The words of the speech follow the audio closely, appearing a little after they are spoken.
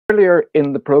Earlier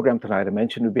in the program tonight, I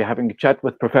mentioned we'd be having a chat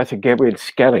with Professor Gabriel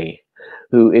Skelly,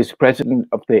 who is president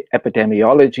of the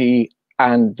epidemiology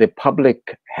and the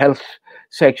public health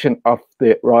section of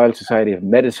the Royal Society of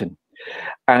Medicine.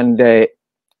 And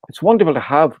it's wonderful to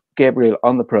have Gabriel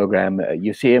on the program.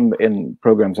 You see him in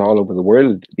programs all over the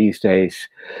world these days.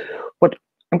 But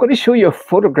I'm going to show you a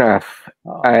photograph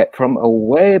from a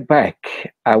way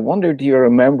back. I wonder, do you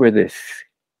remember this,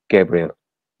 Gabriel?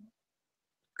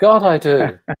 God, I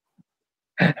do.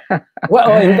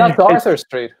 Well, that's Arthur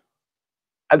Street.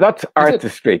 That's Arthur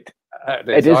Street.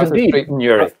 It is Arthur Street in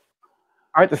Newry.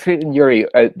 Arthur Street in Newry,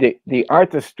 the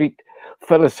Arthur Street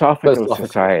Philosophical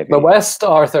Society. The West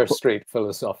Arthur Street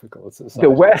Philosophical Society. The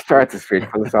West Arthur Street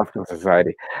Philosophical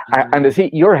Society. And you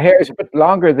see, your hair is a bit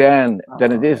longer than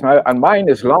it is now, and mine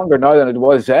is longer now than it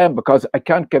was then because I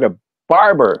can't get a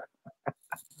barber.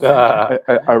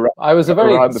 I was a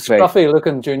very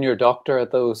scruffy-looking junior doctor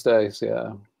at those days,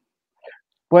 yeah.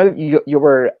 Well, you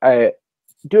were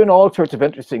doing all sorts of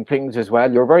interesting things as well.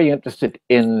 You're very interested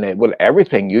in, well,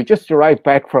 everything. You just arrived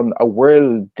back from a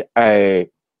world event.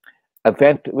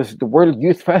 It was the World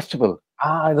Youth Festival.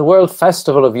 The World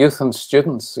Festival of Youth and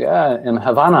Students, yeah, in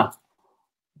Havana.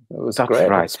 It was a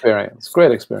great experience,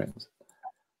 great experience.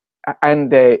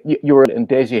 And you were in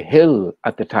Daisy Hill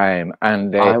at the time.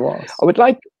 And I was. I would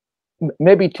like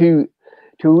maybe to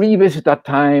revisit that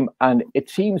time, and it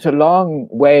seems a long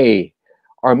way,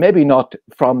 or maybe not,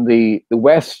 from the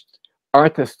West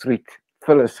Arthur Street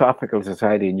Philosophical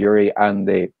Society in Newry and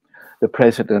the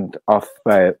president of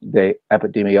the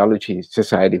Epidemiology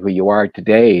Society, where you are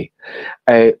today.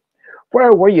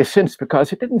 Where were you since?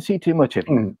 Because I didn't see too much of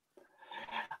you.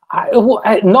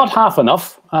 Not half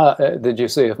enough, did you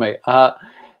see of me?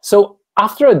 So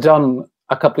after I'd done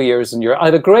a couple of years in Europe, I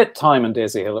had a great time in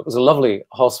Daisy Hill. It was a lovely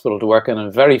hospital to work in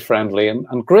and very friendly,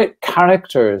 and great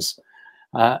characters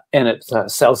in it.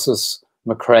 Celsus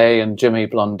McRae and Jimmy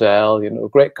Blundell, you know,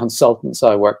 great consultants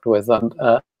I worked with, and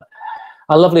a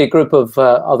lovely group of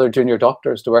other junior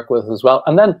doctors to work with as well.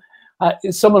 And then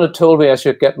someone had told me I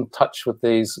should get in touch with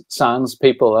these SANS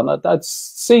people, and I'd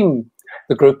seen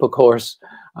the group, of course,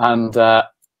 and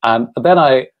then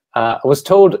I was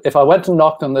told if I went and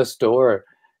knocked on this door,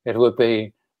 it would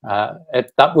be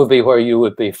that would be where you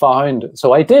would be found.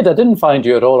 So I did. I didn't find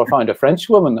you at all. I found a French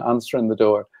woman answering the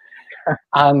door,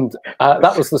 and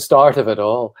that was the start of it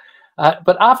all.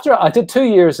 But after I did 2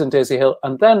 years in Daisy Hill,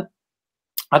 and then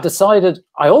I decided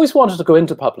I always wanted to go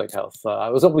into public health. I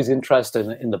was always interested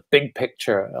in the big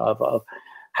picture of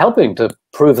helping to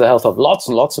improve the health of lots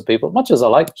and lots of people, much as I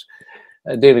liked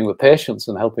dealing with patients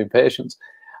and helping patients.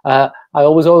 I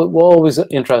was always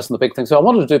interested in the big things. So I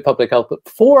wanted to do public health, but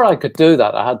before I could do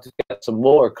that, I had to get some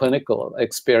more clinical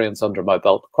experience under my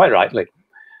belt, quite rightly.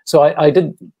 So I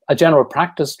did a general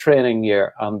practice training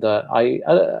year, and I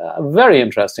had a very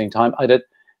interesting time. I did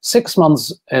 6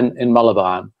 months in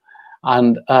Mullaban,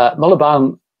 and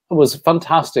Mullaban was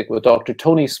fantastic with Dr.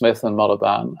 Tony Smith in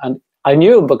Mullaban. And I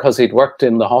knew him because he'd worked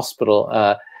in the hospital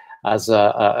as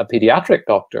a pediatric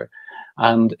doctor.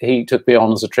 And he took me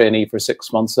on as a trainee for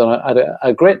 6 months, and I had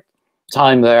a great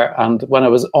time there. And when I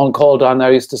was on call down there,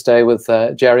 I used to stay with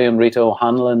Jerry and Rita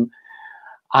O'Hanlon,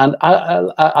 and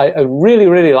I really,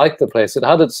 really liked the place. It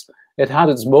had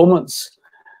its moments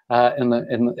in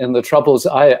the troubles.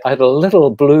 I had a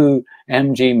little blue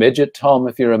MG Midget, Tom,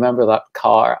 if you remember that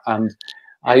car, and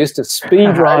I used to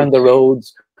speed round the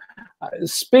roads,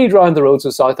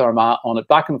 of South Armagh on it,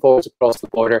 back and forth across the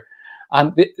border.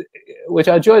 And which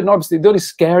I enjoyed enormously. The only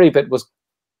scary bit was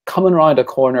coming around a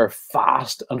corner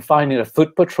fast and finding a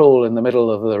foot patrol in the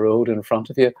middle of the road in front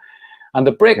of you, and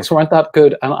the brakes weren't that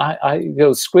good, and I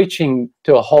screeching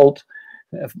to a halt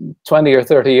 20 or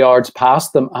 30 yards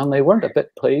past them, and they weren't a bit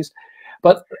pleased.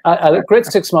 But I had a great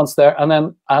 6 months there, and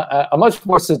then a much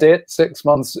more sedate 6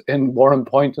 months in Warren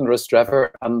Point and Rostrevor,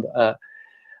 and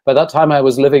by that time I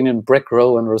was living in Brick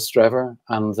Row in Rostrevor,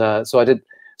 and so I did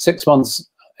 6 months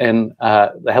in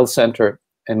the health centre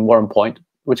in Warren Point,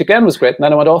 which again was great. And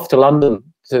then I went off to London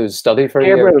to study for a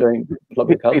year doing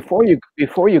public health.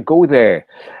 Before you go there,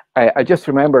 I just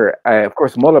remember, of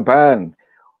course, Mullaban,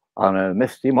 on a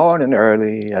misty morning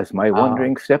early, as my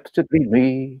wandering steps did lead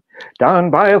me,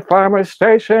 down by a farmer's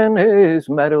station, his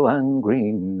meadow and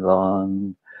green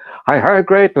lawn, I heard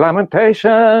great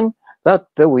lamentation that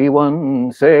the wee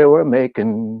ones they were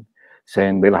making,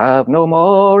 saying we'll have no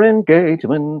more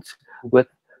engagements with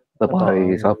the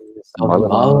boys of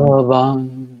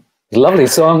Mullaban. Lovely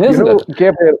song, isn't it?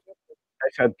 Gabriel,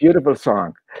 it's a beautiful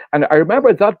song. And I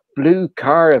remember that blue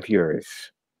car of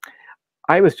yours.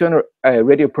 I was doing a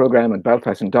radio program in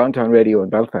Belfast, in downtown radio in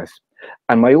Belfast,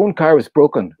 and my own car was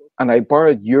broken, and I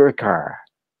borrowed your car,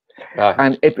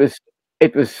 and it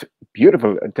was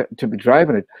beautiful to be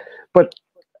driving it. But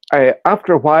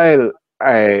after a while,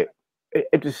 I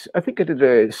think it had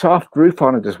a soft roof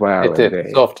on it as well. It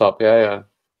did, soft top, yeah.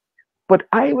 But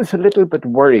I was a little bit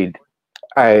worried.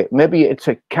 Maybe it's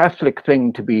a Catholic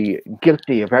thing to be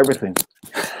guilty of everything,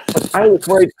 but I was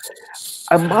worried,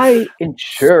 am I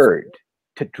insured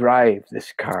to drive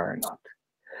this car or not?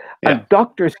 Yeah. And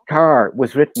doctor's car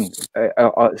was written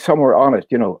somewhere on it,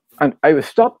 you know, and I was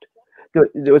stopped.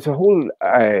 There was a whole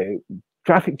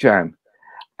traffic jam,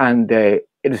 and it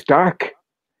was dark,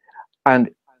 and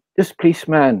this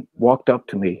policeman walked up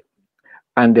to me,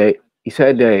 and he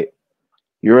said,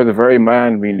 "You're the very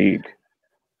man we need."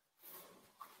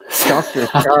 Doctor's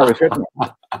car was written.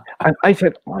 And I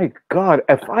said, my God,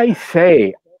 if I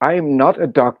say I'm not a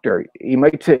doctor, he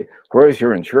might say, where's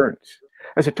your insurance?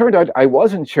 As it turned out, I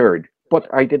was insured, but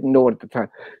I didn't know it at the time.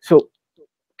 So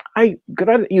I got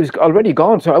out, he was already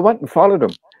gone, so I went and followed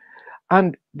him.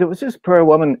 And there was this poor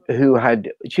woman who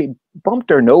she bumped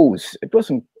her nose. It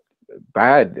wasn't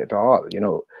bad at all, you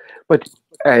know, but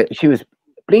she was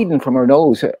bleeding from her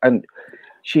nose, and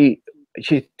she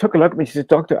took a look at me. She said,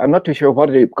 "Doctor, I'm not too sure what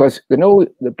to do, because the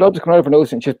blood's coming out of her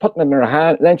nose, and she's putting it in her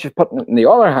hand, then she's putting it in the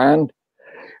other hand,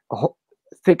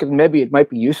 thinking maybe it might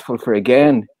be useful for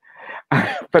again."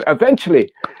 But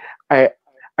eventually,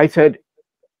 I said,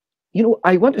 you know,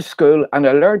 I went to school and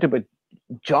I learned about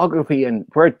geography and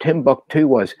where Timbuktu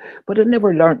was, but I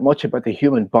never learned much about the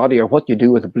human body or what you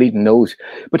do with a bleeding nose.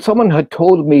 But someone had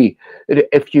told me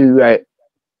that if you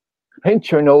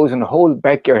pinch your nose and hold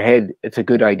back your head, it's a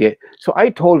good idea. So I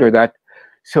told her that.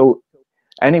 So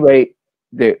anyway,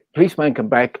 the policeman came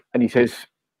back and he says,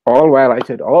 "All well?" I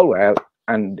said, "All well."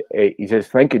 And he says,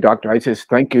 "Thank you, doctor." I says,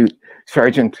 "Thank you,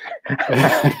 sergeant."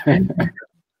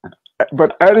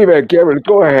 But anyway, Gabriel,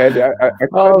 go ahead.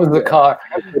 The car.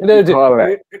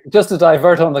 Just to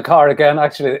divert on the car again,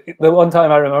 actually, the one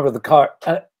time I remember the car,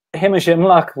 Hamish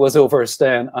Imlach was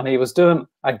overstaying, and he was doing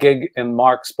a gig in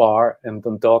Mark's Bar in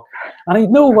Dundalk, and he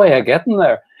had no way of getting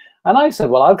there. And I said,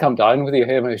 "Well, I'll come down with you,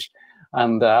 Hamish,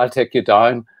 and I'll take you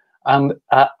down." And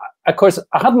of course,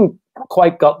 I hadn't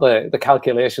quite got the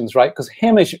calculations right, because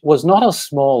Hamish was not a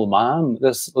small man,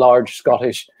 this large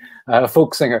Scottish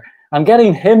folk singer. And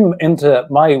getting him into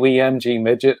my wee MG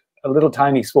midget, a little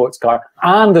tiny sports car,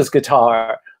 and his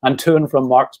guitar, and to and from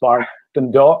Mark's Bar,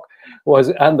 Dundalk,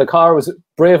 and the car was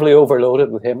bravely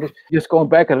overloaded with him. Just going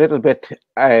back a little bit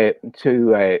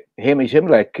to Hamish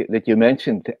Imlach that you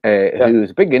mentioned, who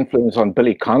was a big influence on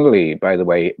Billy Connolly, by the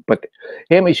way. But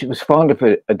Hamish was fond of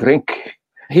a drink.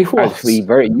 He was. As we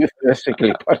very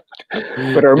euphemistically put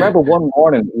it. But I remember one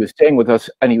morning he was staying with us,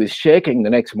 and he was shaking the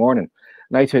next morning.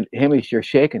 And I said, "Hamish, you're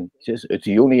shaking." He says, "It's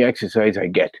the only exercise I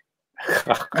get."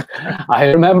 I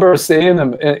remember seeing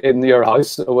him in your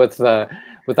house with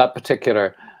that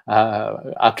particular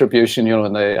attribution, you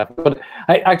know. But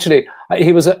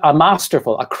he was a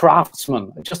masterful, a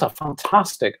craftsman, just a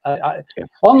fantastic.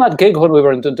 On that gig when we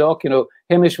were in Dundalk, you know,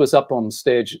 Hamish was up on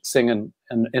stage singing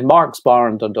in Mark's Bar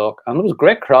in Dundalk, and it was a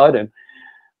great crowd,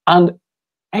 and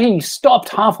he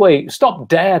stopped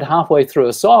dead halfway through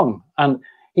a song, and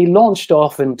he launched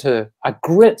off into a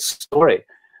great story.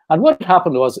 And what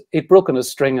happened was he'd broken a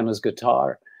string on his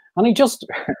guitar, and he just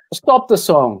stopped the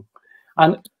song.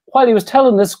 And while he was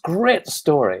telling this great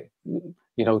story,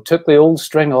 you know, took the old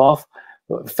string off,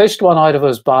 fished one out of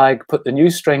his bag, put the new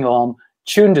string on,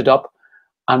 tuned it up,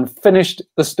 and finished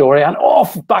the story, and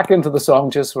off back into the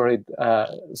song just where he'd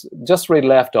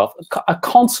left off. A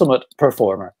consummate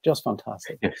performer, just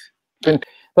fantastic. Yes.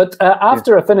 But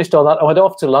after I finished all that, I went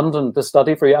off to London to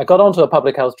study for a year. I got onto a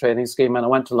public health training scheme, and I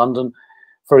went to London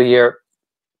for a year,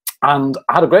 and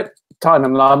I had a great time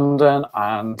in London,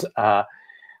 and I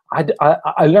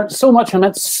learned so much. I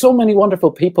met so many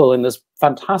wonderful people in this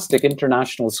fantastic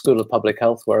international school of public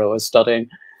health where I was studying.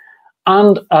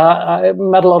 And I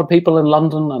met a lot of people in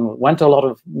London and went to a lot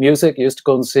of music. I used to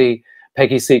go and see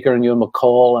Peggy Seeger and Ewan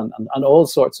McCall and all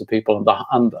sorts of people,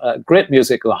 and great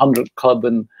music, the 100 Club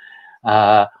in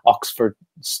Oxford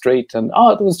Street, and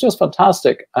it was just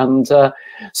fantastic. And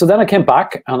so then I came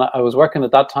back, and I was working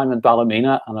at that time in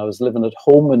Ballymena, and I was living at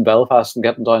home in Belfast and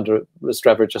getting down to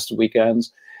Rostrevor just at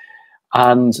weekends.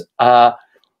 And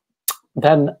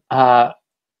then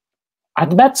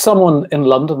I'd met someone in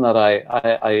London that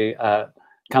I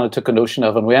kind of took a notion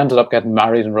of, and we ended up getting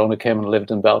married, and Rona came and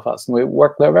lived in Belfast, and we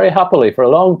worked there very happily for a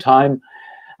long time.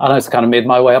 And I just kind of made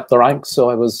my way up the ranks. So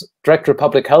I was Director of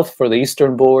Public Health for the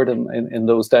Eastern Board in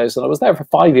those days. And I was there for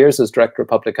 5 years as Director of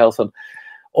Public Health, and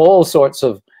all sorts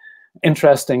of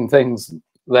interesting things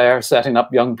there setting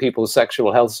up young people's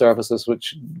sexual health services,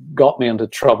 which got me into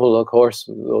trouble, of course,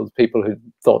 with those people who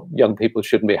thought young people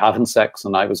shouldn't be having sex,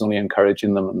 and I was only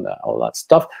encouraging them and all that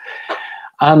stuff.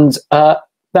 And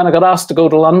then I got asked to go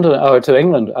to London, or to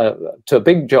England, to a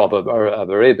big job, a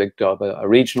very big job, a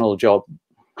regional job.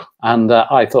 And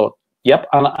I thought, yep.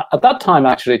 And at that time,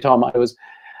 actually, Tom, I was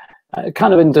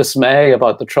kind of in dismay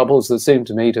about the troubles that seemed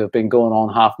to me to have been going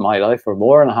on half my life, or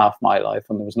more than half my life,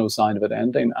 and there was no sign of it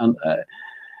ending. And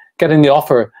getting the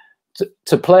offer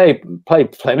to play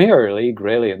Premier League,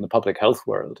 really, in the public health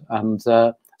world. And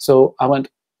so I went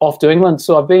off to England.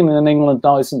 So I've been in England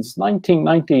now since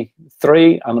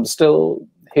 1993, and I'm still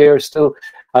here.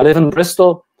 I live in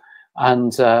Bristol,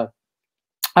 and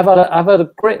I've had a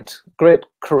great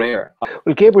career.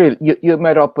 Well, Gabriel, you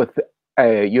met up with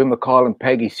Ewan McCall and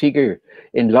Peggy Seeger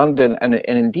in London, and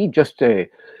indeed just a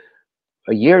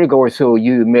year ago or so,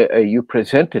 you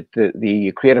presented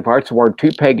the Creative Arts Award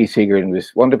to Peggy Seeger, and it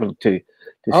was wonderful to see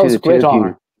the two of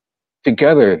you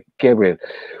together, Gabriel.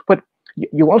 But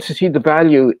you also see the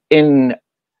value in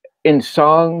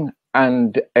song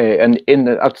and in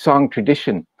that song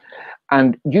tradition,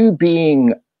 and you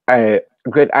being a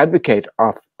great advocate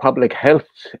of public health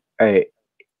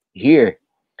here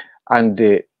and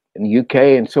in the UK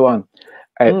and so on.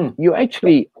 You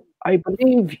actually, I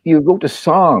believe you wrote a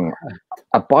song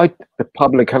about the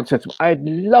public health system. I'd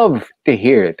love to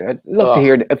hear it. I'd love to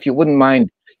hear it, if you wouldn't mind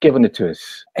giving it to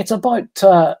us. It's about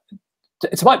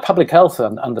public health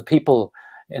and the people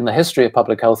in the history of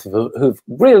public health who've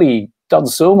really done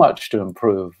so much to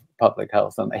improve public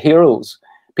health, and the heroes,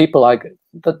 people like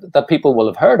that people will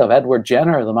have heard of. Edward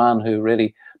Jenner, the man who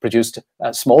really produced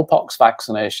smallpox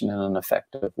vaccination in an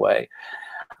effective way.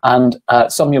 And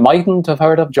some you mightn't have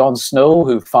heard of, John Snow,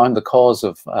 who found the cause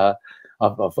of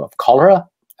cholera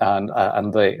and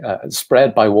the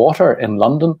spread by water in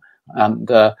London, and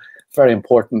very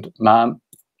important man.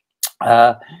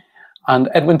 And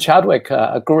Edwin Chadwick,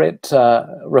 a great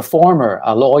reformer,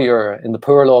 a lawyer in the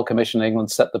Poor Law Commission in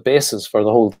England, set the basis for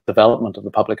the whole development of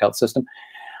the public health system.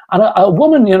 And a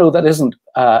woman, you know, that isn't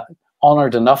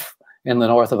honoured enough in the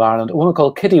north of Ireland, a woman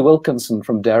called Kitty Wilkinson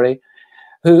from Derry,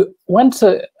 who went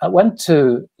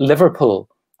to Liverpool,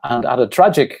 and at a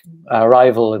tragic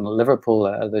arrival in Liverpool,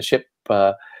 the ship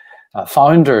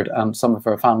foundered and some of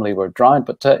her family were drowned.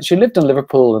 But she lived in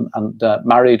Liverpool and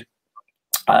married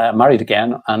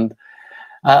again. And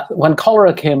when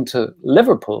cholera came to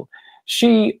Liverpool,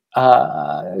 she,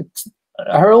 her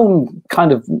own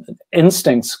kind of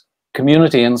instincts,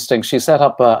 community instincts, she set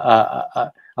up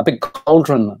a big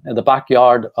cauldron in the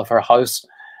backyard of her house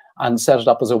and set it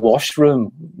up as a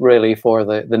washroom, really, for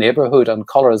the neighborhood. And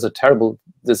cholera is a terrible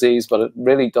disease, but it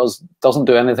really doesn't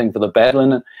do anything for the bed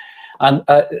linen. And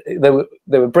they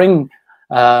would bring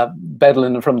bed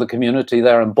linen from the community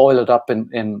there and boil it up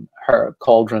in her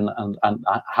cauldron and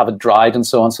have it dried and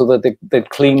so on, so that they'd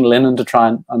clean linen to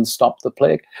try and stop the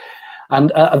plague.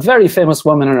 And a very famous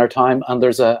woman in her time, and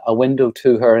there's a window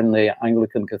to her in the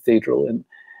Anglican Cathedral in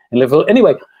Liverpool.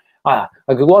 Anyway, I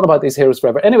could go on about these heroes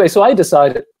forever. Anyway, so I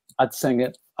decided I'd sing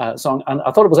a song, and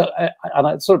I thought it was, and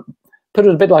I sort of put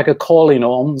it a bit like a calling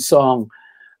on song,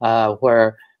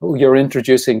 where you're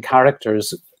introducing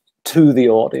characters to the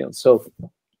audience. So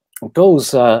it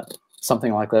goes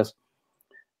something like this.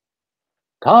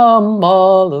 Come,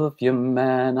 all of you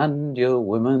men and you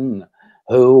women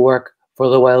who work for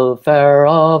the welfare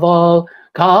of all,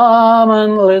 come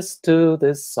and listen to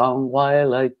this song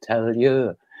while I tell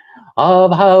you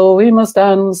of how we must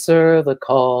answer the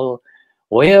call.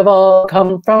 We have all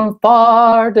come from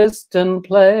far distant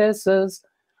places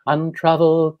and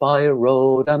traveled by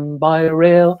road and by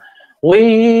rail.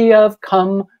 We have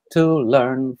come to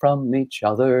learn from each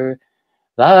other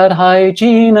that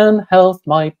hygiene and health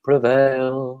might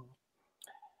prevail.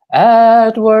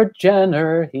 Edward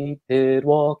Jenner, he did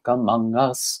walk among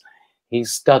us. He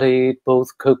studied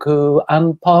both cuckoo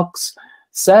and pox.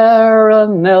 Sarah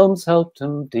Nelms helped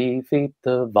him defeat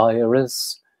the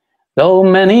virus, though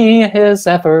many his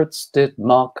efforts did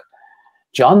mock.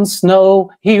 John Snow,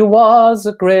 he was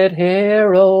a great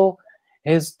hero.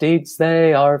 His deeds,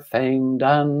 they are famed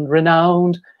and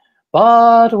renowned.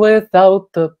 But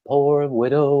without the poor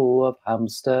widow of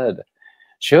Hampstead,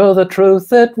 sure the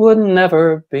truth it would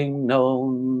never be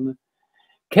known.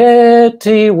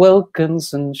 Kitty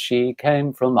Wilkinson, she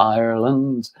came from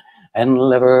Ireland. In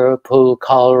Liverpool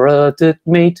cholera did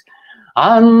meet,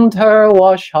 and her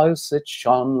wash house it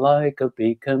shone like a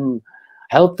beacon,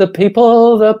 helped the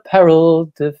people the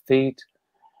peril defeat.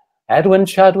 Edwin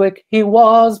Chadwick, he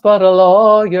was but a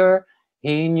lawyer,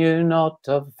 he knew not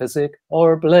of physic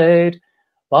or blade,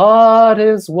 but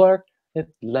his work It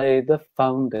laid the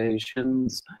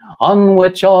foundations on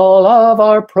which all of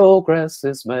our progress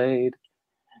is made.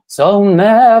 So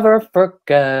never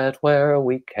forget where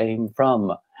we came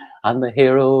from and the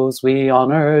heroes we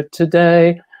honor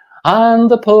today and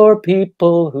the poor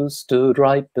people who stood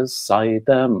right beside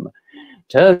them.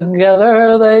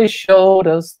 Together they showed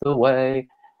us the way,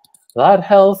 that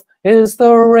health is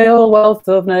the real wealth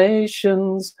of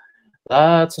nations.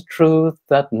 That's a truth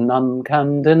that none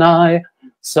can deny.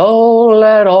 So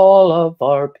let all of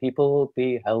our people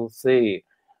be healthy,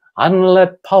 and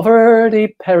let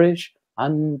poverty perish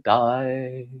and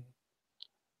die.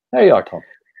 There you are, Tom.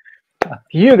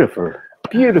 Beautiful,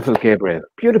 beautiful, Gabriel.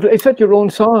 Beautiful. Is that your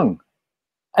own song?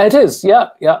 It is, yeah.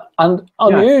 And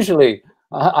unusually,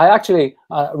 I actually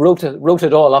wrote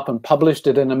it all up and published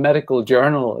it in a medical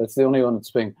journal. It's the only one that's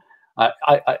been.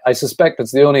 I suspect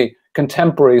it's the only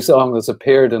contemporary song that's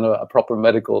appeared in a proper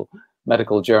medical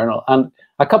journal. And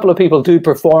a couple of people do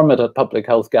perform it at public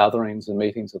health gatherings and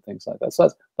meetings and things like that. So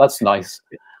that's nice.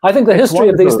 I think the history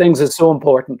of these things is so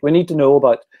important. We need to know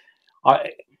about.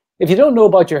 If you don't know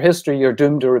about your history, you're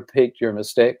doomed to repeat your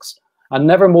mistakes. And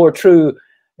never more true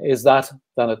is that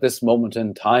than at this moment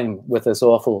in time with this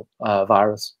awful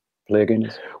virus plaguing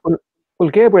us. Well,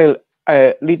 Gabriel,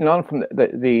 leading on from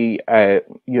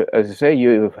you, as I say,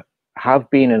 you have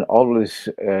been and always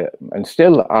and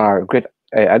still are a great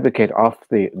advocate of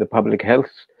the public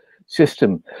health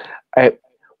system.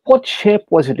 What shape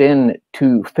was it in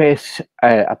to face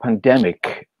a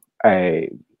pandemic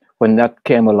when that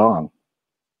came along?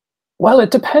 Well,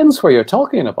 it depends where you're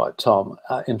talking about, Tom,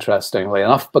 interestingly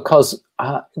enough, because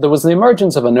there was the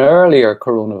emergence of an earlier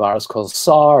coronavirus called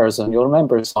SARS, and you'll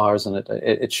remember SARS, and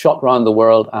it shot around the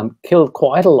world and killed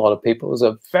quite a lot of people. It was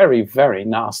a very, very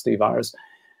nasty virus,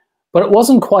 but it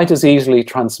wasn't quite as easily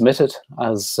transmitted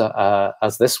as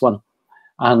this one.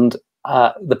 And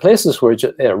the places where it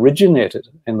originated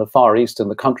in the Far East, in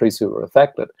the countries who were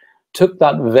affected, took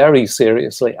that very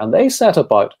seriously, and they set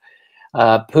about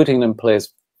putting in place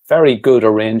very good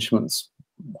arrangements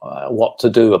what to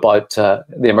do about the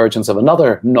emergence of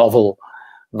another novel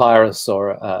virus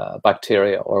or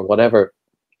bacteria or whatever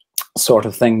sort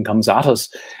of thing comes at us.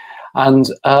 And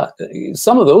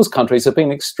some of those countries have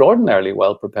been extraordinarily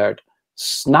well prepared,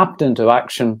 snapped into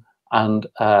action, and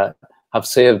have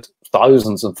saved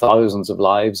thousands and thousands of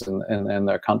lives in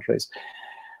their countries.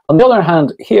 On the other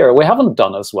hand, here we haven't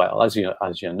done as well. As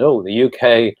you know, the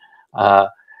UK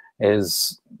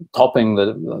is topping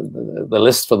the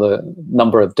list for the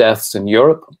number of deaths in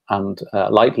Europe, and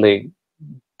likely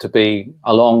to be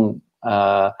along.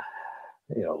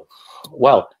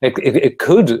 Well, it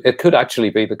could actually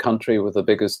be the country with the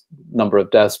biggest number of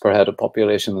deaths per head of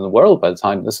population in the world by the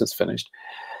time this is finished.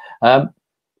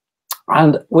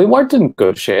 And we weren't in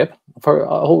good shape for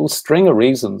a whole string of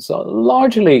reasons,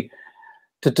 largely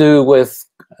to do with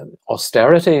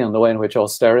austerity and the way in which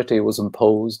austerity was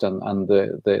imposed, and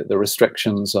the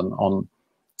restrictions on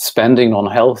spending on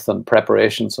health and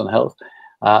preparations on health.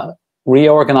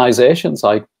 Reorganizations,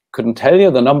 I couldn't tell you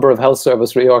the number of health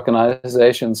service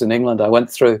reorganizations in England I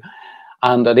went through,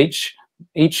 and at each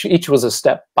was a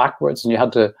step backwards, and you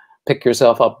had to pick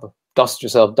yourself up, dust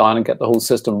yourself down, and get the whole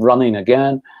system running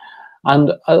again.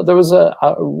 And there was a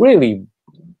really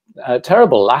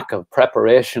terrible lack of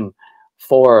preparation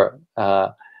for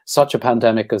such a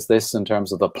pandemic as this, in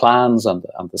terms of the plans and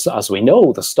as we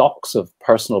know, the stocks of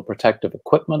personal protective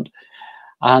equipment.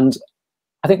 And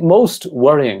I think most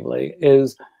worryingly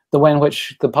is the way in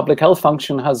which the public health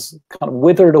function has kind of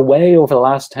withered away over the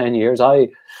last 10 years.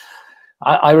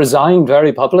 I resigned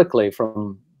very publicly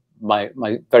from my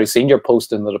very senior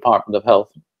post in the Department of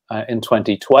Health in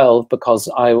 2012 because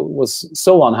I was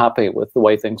so unhappy with the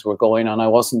way things were going, and I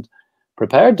wasn't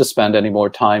prepared to spend any more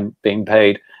time being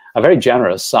paid a very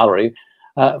generous salary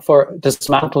for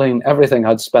dismantling everything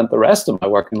I'd spent the rest of my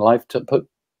working life to put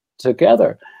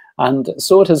together. And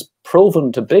so it has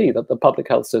proven to be that the public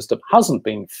health system hasn't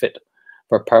been fit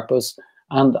for purpose.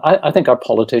 And I think our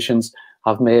politicians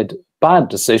have made bad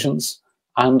decisions,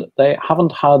 and they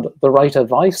haven't had the right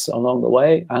advice along the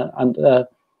way.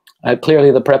 And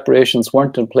clearly the preparations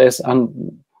weren't in place,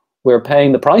 and we're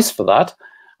paying the price for that.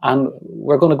 And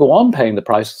we're going to go on paying the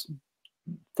price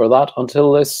for that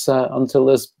until this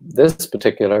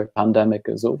particular pandemic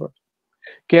is over.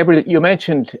 Gabriel, you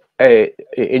mentioned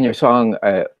in your song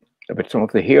about some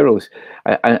of the heroes,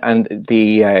 and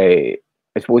the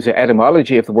I suppose the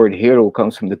etymology of the word hero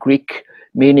comes from the Greek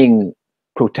meaning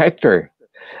protector,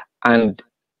 and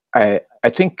I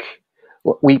think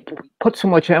we put so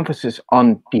much emphasis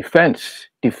on defense,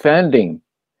 defending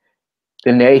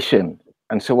the nation,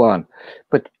 and so on,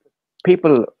 but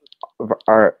people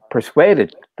are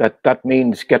persuaded that that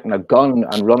means getting a gun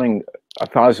and running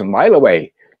 1,000 miles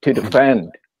away to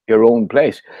defend your own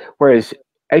place, whereas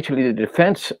actually the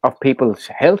defense of people's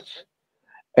health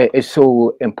is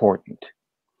so important.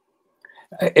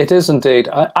 It is indeed.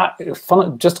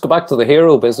 Just to go back to the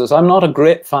hero business, I'm not a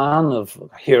great fan of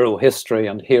hero history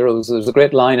and heroes. There's a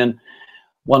great line in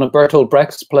one of Bertolt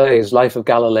Brecht's plays, Life of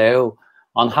Galileo,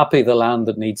 unhappy the land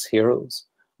that needs heroes.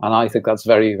 And I think that's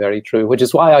very, very true, which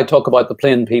is why I talk about the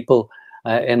plain people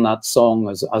in that song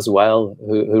as well,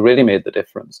 who really made the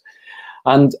difference.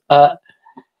 And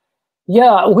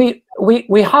yeah, we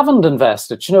haven't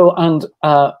invested, you know, and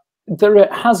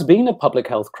there has been a public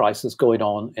health crisis going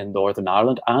on in Northern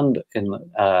Ireland and in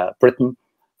Britain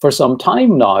for some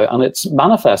time now, and it's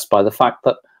manifest by the fact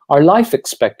that our life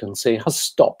expectancy has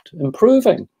stopped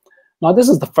improving. Now, this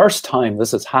is the first time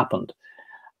this has happened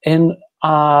in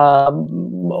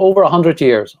over 100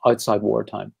 years outside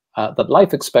wartime, that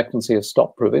life expectancy has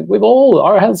stopped improving.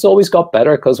 Our health's always got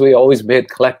better because we always made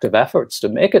collective efforts to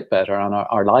make it better, and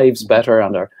our lives better,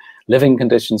 and our living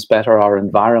conditions better, our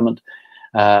environment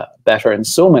better in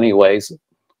so many ways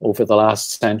over the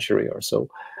last century or so.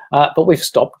 But we've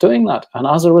stopped doing that. And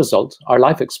as a result, our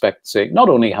life expectancy, not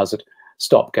only has it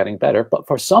stopped getting better, but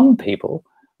for some people,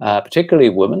 particularly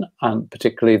women, and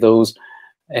particularly those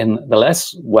in the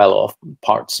less well-off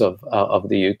parts of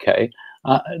the UK,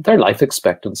 their life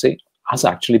expectancy has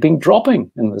actually been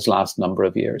dropping in this last number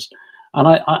of years.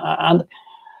 And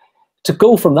to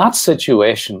go from that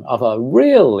situation of a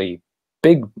really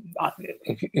big,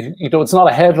 you know, it's not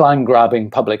a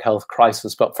headline-grabbing public health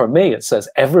crisis, but for me, it says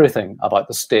everything about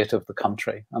the state of the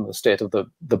country and the state of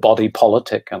the body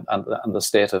politic and the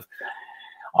state of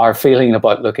our feeling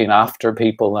about looking after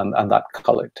people and that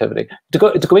collectivity. To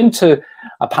go into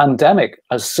a pandemic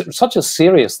as such a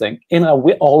serious thing in a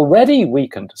already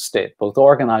weakened state, both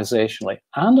organizationally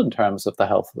and in terms of the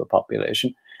health of the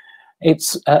population,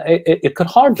 it could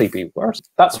hardly be worse.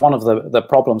 That's one of the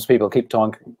problems people keep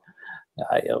talking.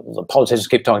 The politicians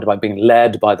keep talking about being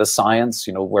led by the science.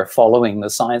 You know, we're following the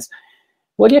science.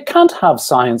 Well, you can't have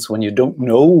science when you don't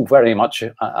know very much,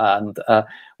 and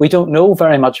we don't know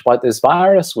very much about this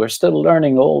virus. We're still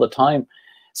learning all the time.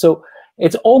 So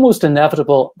it's almost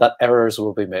inevitable that errors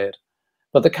will be made.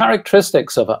 But the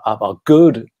characteristics of a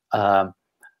good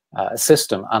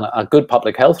system and a good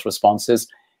public health response is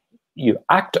you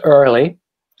act early,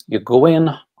 you go in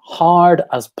hard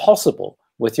as possible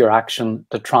with your action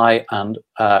to try and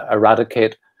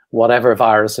eradicate whatever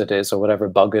virus it is or whatever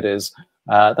bug it is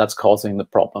that's causing the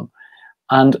problem.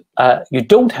 And you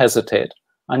don't hesitate,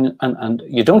 and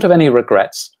you don't have any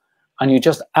regrets, and you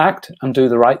just act and do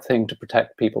the right thing to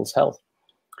protect people's health.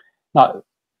 Now,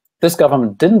 this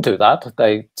government didn't do that.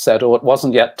 They said, oh, it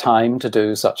wasn't yet time to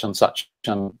do such and such,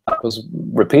 and that was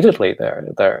repeatedly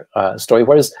their story.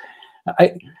 Whereas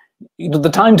the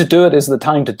time to do it is the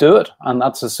time to do it, and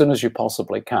that's as soon as you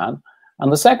possibly can.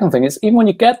 And the second thing is, even when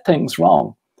you get things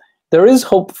wrong, there is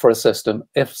hope for a system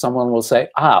if someone will say,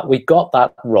 we got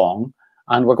that wrong,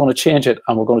 and we're going to change it,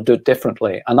 and we're going to do it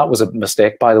differently. And that was a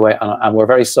mistake, by the way, and we're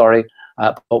very sorry,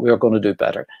 but we are going to do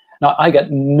better. Now, I get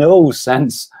no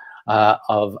sense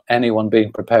of anyone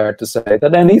being prepared to say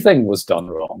that anything was done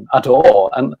wrong at all.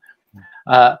 And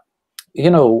you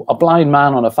know, a blind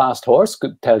man on a fast horse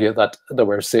could tell you that there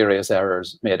were serious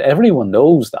errors made. Everyone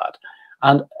knows that.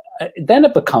 And then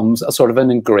it becomes a sort of an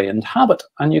ingrained habit,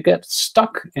 and you get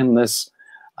stuck in this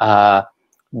and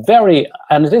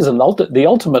it is the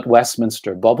ultimate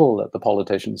Westminster bubble that the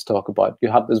politicians talk about. You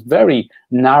have this very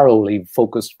narrowly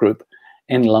focused group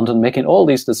in London making all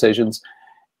these decisions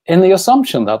in the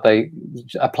assumption that they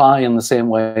apply in the same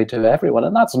way to everyone,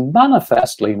 and that's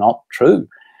manifestly not true.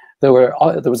 There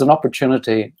was an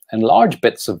opportunity in large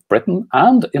bits of Britain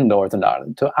and in Northern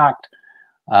Ireland to act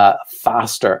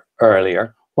faster,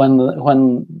 earlier, when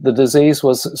the disease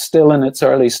was still in its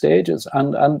early stages,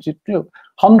 and you know,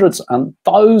 hundreds and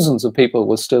thousands of people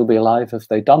will still be alive if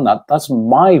they'd done that. That's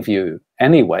my view,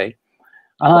 anyway.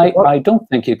 And I don't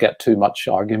think you get too much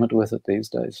argument with it these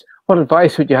days. What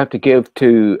advice would you have to give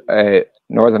to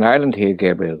Northern Ireland here,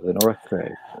 Gabriel, the North?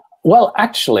 Well,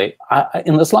 actually,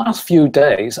 in this last few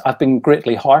days, I've been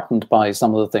greatly heartened by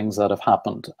some of the things that have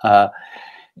happened.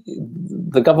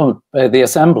 The government, the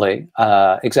Assembly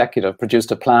executive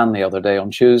produced a plan the other day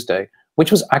on Tuesday, which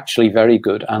was actually very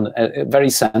good and very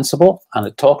sensible. And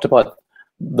it talked about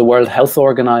the World Health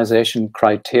Organization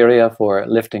criteria for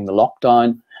lifting the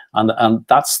lockdown. And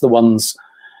that's the ones,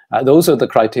 those are the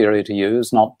criteria to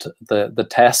use, not the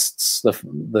tests,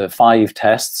 the 5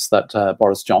 tests that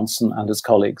Boris Johnson and his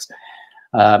colleagues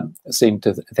seem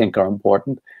to think are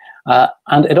important.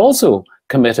 And it also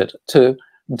committed to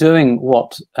doing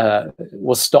what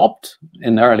was stopped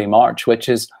in early March, which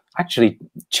is actually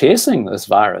chasing this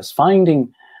virus,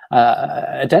 finding,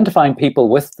 identifying people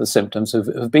with the symptoms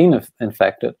who've been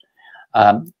infected,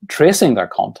 tracing their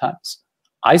contacts,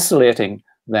 isolating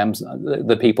them,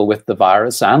 the people with the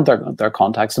virus and their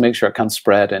contacts, to make sure it can't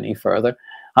spread any further,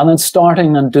 and then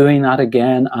starting and doing that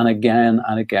again and again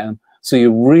and again. So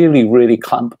you really, really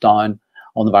clamp down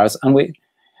on the virus. And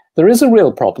there is a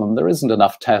real problem. There isn't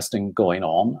enough testing going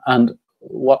on. And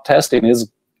what testing is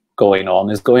going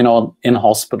on in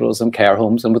hospitals and care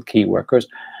homes and with key workers,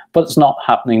 but it's not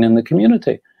happening in the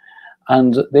community.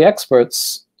 And the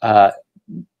experts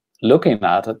looking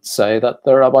at it say that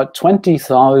there are about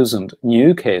 20,000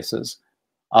 new cases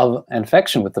of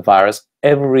infection with the virus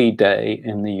every day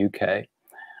in the UK.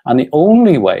 And the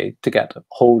only way to get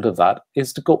hold of that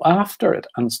is to go after it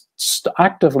and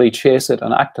actively chase it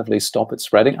and actively stop it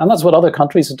spreading. And that's what other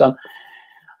countries have done.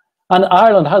 And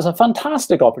Ireland has a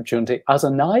fantastic opportunity as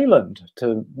an island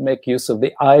to make use of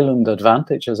the island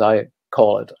advantage, as I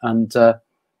call it, and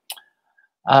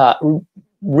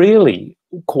really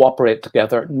cooperate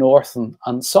together, north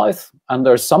and south. And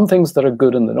there's some things that are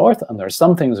good in the north, and there's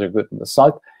some things that are good in the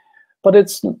south. But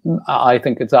I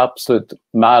think it's absolute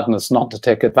madness not to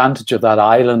take advantage of that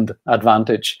island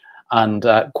advantage and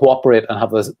cooperate and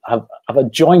have a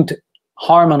joint,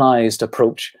 harmonized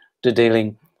approach to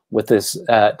dealing with this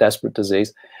desperate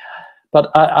disease.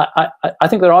 But I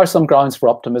think there are some grounds for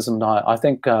optimism now. I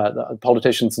think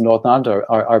politicians in Northern Ireland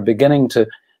are beginning to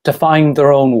find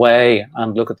their own way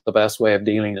and look at the best way of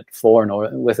dealing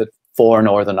with it for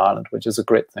Northern Ireland, which is a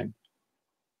great thing.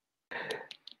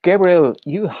 Gabriel,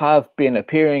 you have been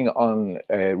appearing on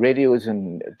radios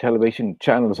and television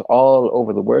channels all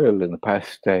over the world in the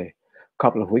past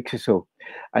couple of weeks or so,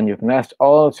 and you've been asked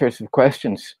all sorts of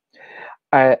questions.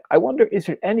 I wonder, is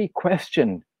there any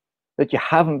question that you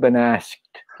haven't been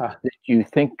asked that you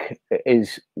think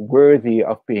is worthy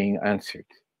of being answered?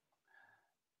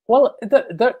 Well,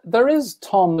 there is,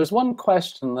 Tom. There's one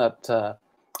question that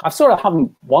I sort of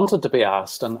haven't wanted to be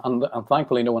asked, and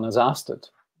thankfully no one has asked it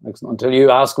until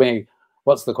you ask me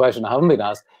what's the question I haven't been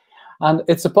asked. And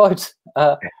it's about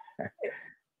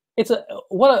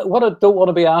what I don't want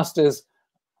to be asked is,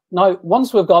 now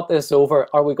once we've got this over,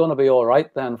 are we going to be all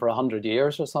right then for 100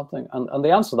 years or something? And the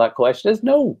answer to that question is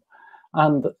no.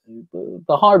 And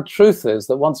the hard truth is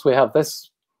that once we have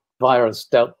this virus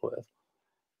dealt with,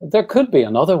 there could be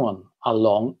another one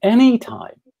along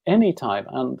anytime.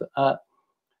 And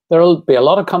there'll be a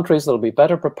lot of countries that'll be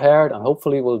better prepared and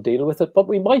hopefully will deal with it, but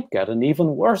we might get an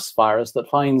even worse virus that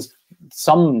finds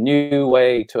some new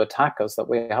way to attack us that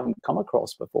we haven't come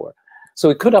across before. So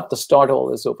we could have to start all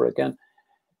this over again.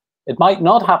 It might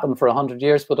not happen for 100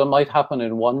 years, but it might happen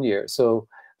in 1 year. So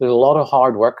there's a lot of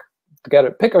hard work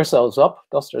to pick ourselves up,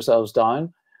 dust ourselves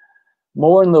down,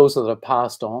 mourn those that have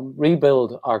passed on,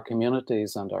 rebuild our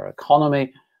communities and our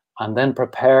economy, and then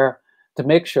prepare to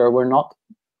make sure we're not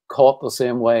caught the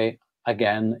same way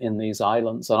again in these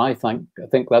islands. And I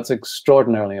think that's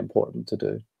extraordinarily important to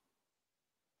do.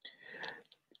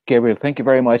 Gabriel, thank you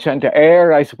very much. And to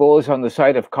err, I suppose, on the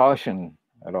side of caution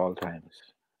at all times.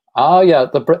 Yeah,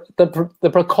 the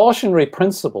precautionary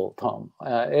principle, Tom.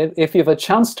 If you have a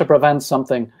chance to prevent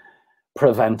something,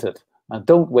 prevent it. And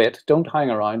don't wait, don't hang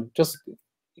around. Just,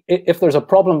 if there's a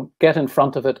problem, get in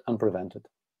front of it and prevent it.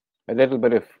 A little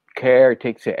bit of care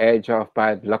takes the edge off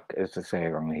bad luck, as they say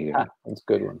around here. That's a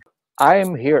good one.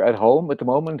 I'm here at home at the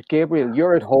moment. Gabriel,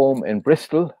 you're at home in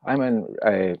Bristol. I'm in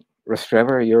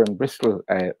Rostrevor. You're in Bristol,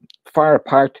 far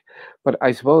apart. But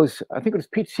I suppose, I think it was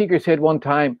Pete Seeger said one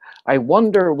time, I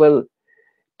wonder, will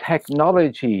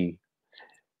technology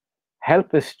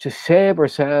help us to save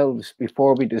ourselves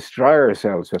before we destroy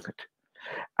ourselves with it?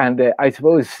 And I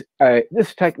suppose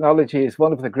this technology is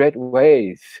one of the great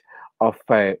ways of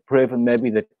proving maybe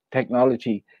that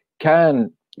technology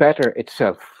can better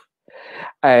itself.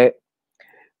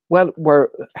 Well, we're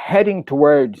heading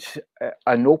towards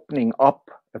an opening up,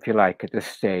 if you like, at this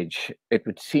stage, it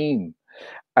would seem.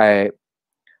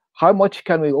 How much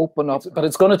can we open up? But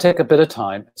it's going to take a bit of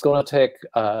time. It's going to take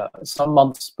some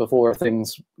months before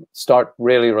things start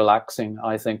really relaxing,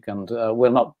 I think, and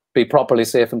we'll not be properly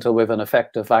safe until we have an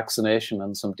effective vaccination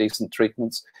and some decent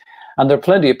treatments. And there are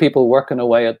plenty of people working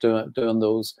away at doing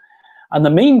those. And in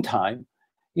the meantime,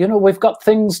 you know, we've got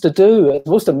things to do. It's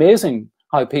most amazing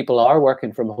how people are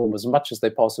working from home as much as they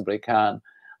possibly can.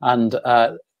 And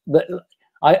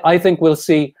I think we'll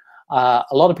see a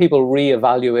lot of people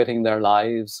reevaluating their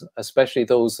lives, especially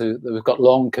those who've got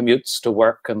long commutes to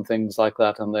work and things like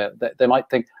that. And they might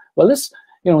think, well, this,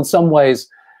 you know, in some ways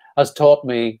has taught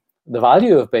me the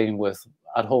value of being with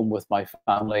at home with my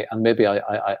family, and maybe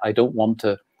I don't want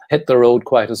to hit the road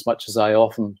quite as much as I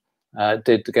often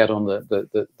did to get on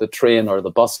the train or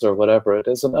the bus or whatever it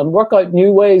is, and work out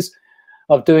new ways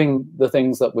of doing the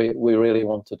things that we really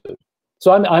want to do.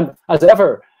 So I'm as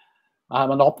ever,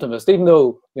 I'm an optimist, even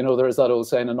though, you know, there is that old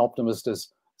saying, an optimist is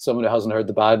someone who hasn't heard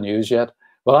the bad news yet.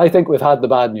 Well, I think we've had the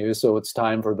bad news, so it's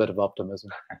time for a bit of optimism.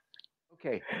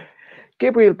 Okay.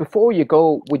 Gabriel, before you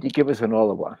go, would you give us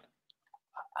another one?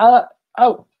 I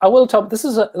will, Tom. This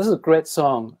is a great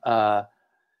song.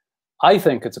 I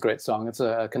think it's a great song. It's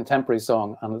a contemporary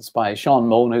song, and it's by Sean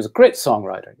Moan, who's a great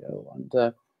songwriter. You know,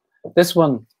 and this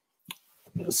one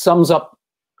sums up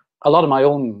a lot of my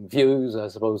own views, I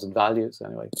suppose, and values,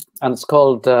 anyway. And it's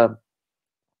called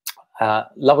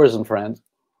Lovers and Friends.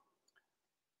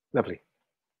 Lovely.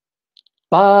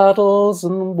 Battles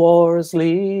and wars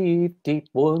leave deep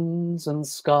wounds and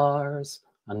scars,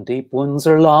 and deep wounds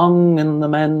are long in the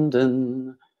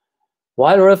mending.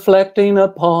 While reflecting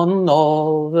upon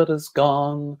all that is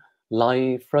gone,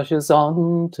 life rushes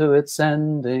on to its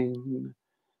ending.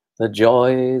 The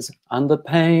joys and the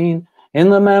pain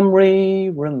in the memory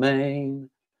remain,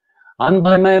 and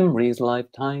by memories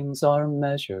lifetimes are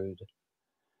measured.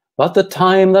 But the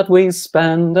time that we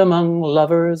spend among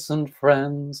lovers and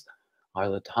friends are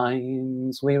the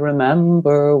times we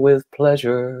remember with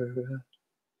pleasure.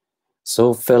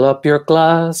 So fill up your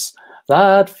glass,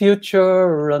 that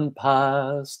future and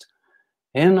past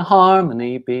in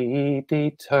harmony be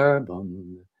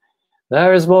determined.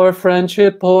 There's more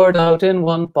friendship poured out in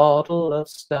one bottle of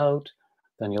stout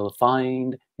than you'll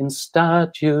find in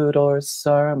statute or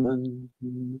sermon.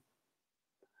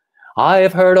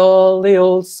 I've heard all the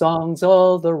old songs,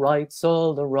 all the rights,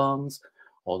 all the wrongs,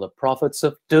 all the prophets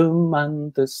of doom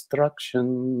and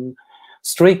destruction,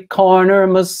 street corner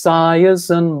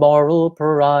messiahs and moral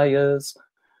pariahs,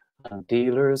 and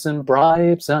dealers in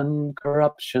bribes and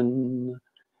corruption,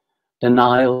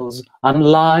 denials and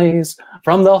lies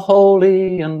from the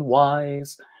holy and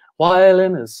wise, while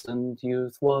innocent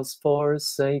youth was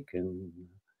forsaken.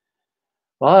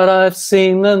 But I've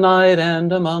seen the night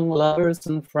end among lovers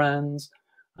and friends,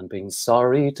 and been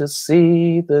sorry to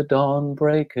see the dawn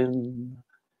breaking.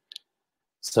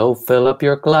 So fill up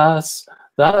your glass,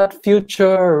 that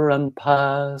future and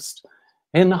past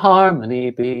in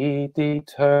harmony be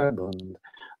determined.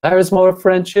 There's more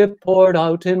friendship poured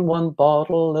out in one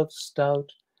bottle of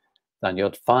stout than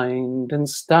you'd find in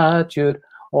statute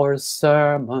or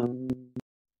sermon.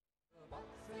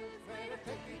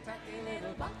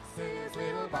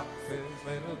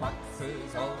 Little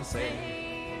boxes, all the same.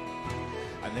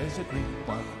 And there's a green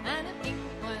one, and a pink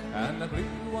one, and a blue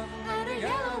one, and a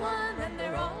yellow one, and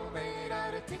they're all made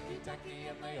out of ticky-tacky,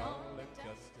 and they all look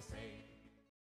just the same.